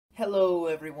Hello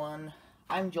everyone,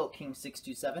 I'm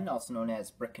JoltKing627, also known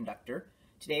as Brick Conductor.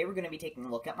 Today we're going to be taking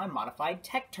a look at my modified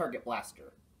Tech Target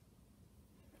Blaster.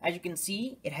 As you can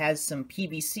see, it has some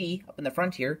PVC up in the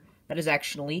front here that is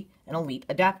actually an Elite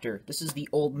adapter. This is the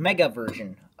old Mega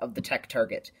version of the Tech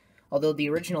Target. Although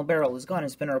the original barrel is gone,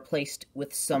 it's been replaced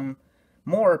with some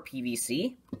more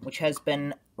PVC, which has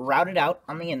been routed out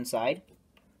on the inside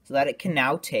so that it can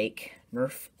now take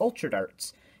Nerf Ultra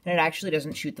Darts. And it actually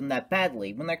doesn't shoot them that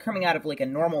badly. When they're coming out of like a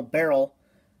normal barrel,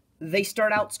 they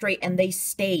start out straight and they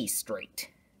stay straight.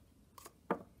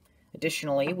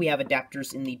 Additionally, we have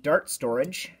adapters in the dart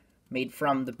storage, made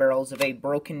from the barrels of a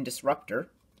broken disruptor.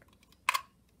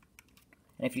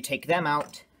 And if you take them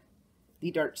out, the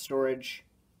dart storage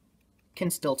can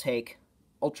still take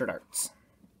Ultra Darts.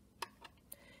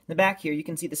 In the back here, you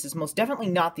can see this is most definitely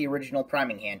not the original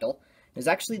priming handle. It is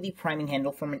actually the priming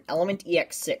handle from an Element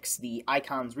EX6, the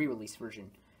Icon's re-release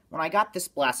version. When I got this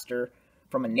blaster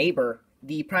from a neighbor,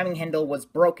 the priming handle was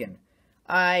broken.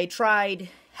 I tried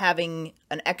having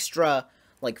an extra,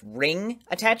 ring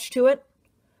attached to it.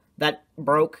 That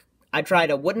broke. I tried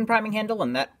a wooden priming handle,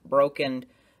 and that broke, and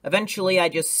eventually I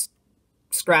just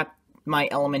scrapped my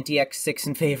Element EX6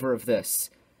 in favor of this.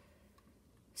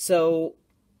 So,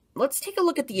 let's take a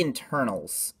look at the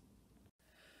internals.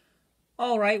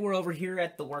 Alright, we're over here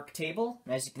at the work table.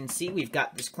 As you can see, we've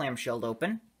got this clamshelled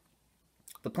open.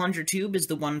 The plunger tube is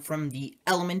the one from the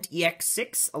Element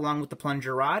EX6, along with the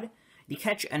plunger rod. The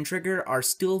catch and trigger are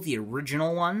still the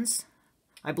original ones.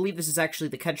 I believe this is actually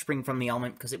the catch spring from the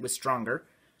Element because it was stronger.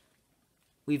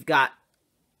 We've got,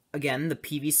 again, the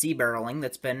PVC barreling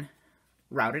that's been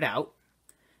routed out.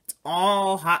 It's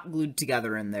all hot glued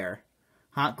together in there.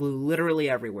 Hot glue literally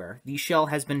everywhere. The shell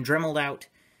has been dremeled out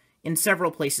in several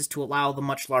places to allow the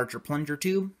much larger plunger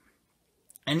tube,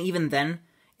 and even then,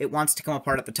 it wants to come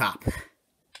apart at the top.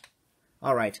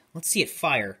 Alright, let's see it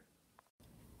fire.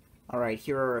 Alright,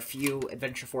 here are a few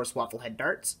Adventure Force Wafflehead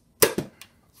darts.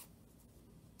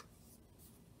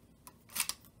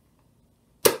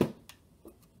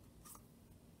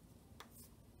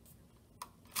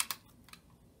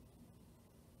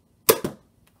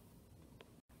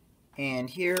 And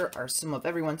here are some of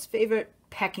everyone's favorite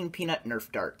Packing Peanut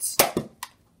Nerf darts.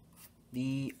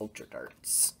 The Ultra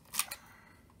Darts.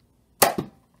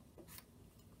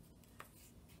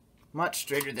 Much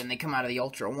straighter than they come out of the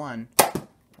Ultra 1.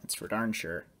 That's for darn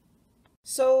sure.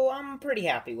 So, I'm pretty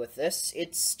happy with this.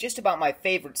 It's just about my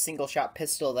favorite single-shot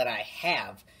pistol that I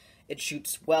have. It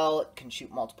shoots well, it can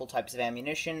shoot multiple types of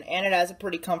ammunition, and it has a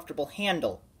pretty comfortable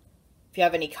handle. If you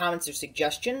have any comments or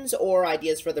suggestions, or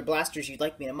ideas for other blasters you'd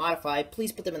like me to modify,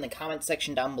 please put them in the comments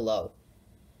section down below.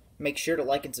 Make sure to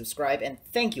like and subscribe, and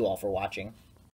thank you all for watching.